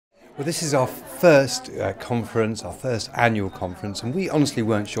Well, this is our first conference, our first annual conference, and we honestly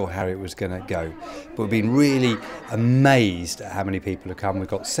weren't sure how it was going to go. But we've been really amazed at how many people have come. We've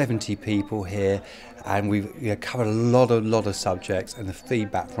got 70 people here, and we've covered a lot of subjects, and the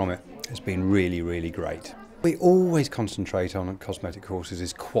feedback from it has been really great. We always concentrate on cosmetic courses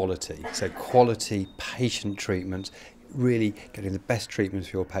is quality, so quality patient treatments, really getting the best treatments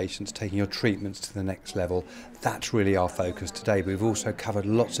for your patients, taking your treatments to the next level. That's really our focus today. But we've also covered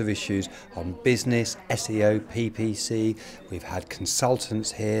lots of issues on business, SEO, PPC. We've had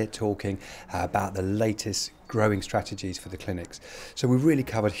consultants here talking about the latest growing strategies for the clinics. So we've really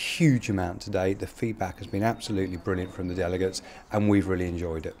covered a huge amount today. The feedback has been absolutely brilliant from the delegates, and we've really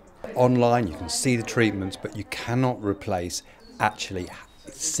enjoyed it. Online you can see the treatments, but you cannot replace actually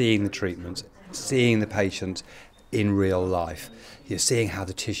seeing the treatments, seeing the patients in real life. You're seeing how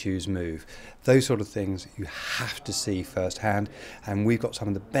the tissues move. Those sort of things you have to see firsthand, and we've got some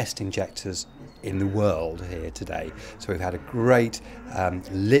of the best injectors in the world here today. So we've had a great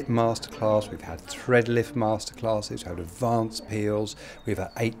lip masterclass, we've had thread lift masterclasses, we've had advanced peels, we've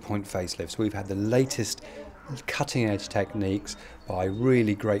had 8-point facelifts. We've had the latest cutting edge techniques by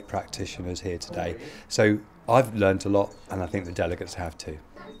really great practitioners here today. So I've learned a lot, and I think the delegates have too.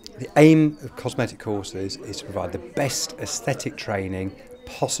 The aim of cosmetic courses is to provide the best aesthetic training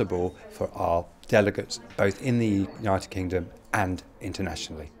possible for our delegates, both in the United Kingdom and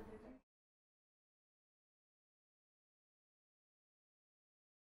internationally.